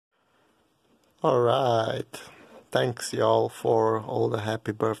Alright, thanks y'all for all the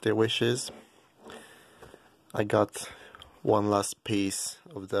happy birthday wishes. I got one last piece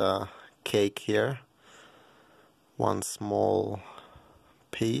of the cake here. One small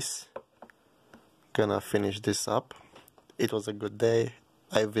piece. Gonna finish this up. It was a good day.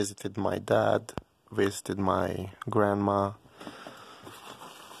 I visited my dad, visited my grandma,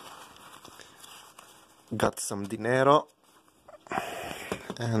 got some dinero,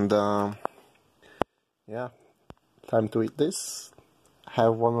 and yeah, time to eat this.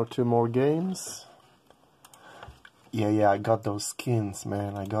 Have one or two more games. Yeah, I got those skins,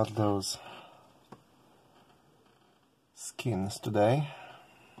 man. I got those skins today.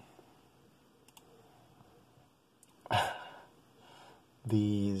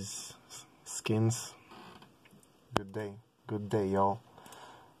 These skins. Good day, y'all.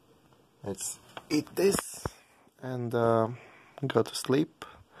 Let's eat this and go to sleep.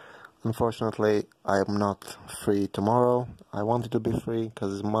 Unfortunately, I am not free tomorrow. I wanted to be free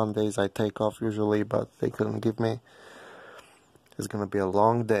because Mondays I take off usually, but they couldn't give me. It's gonna be a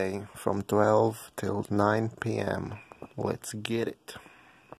long day from 12 till 9 p.m. Let's get it.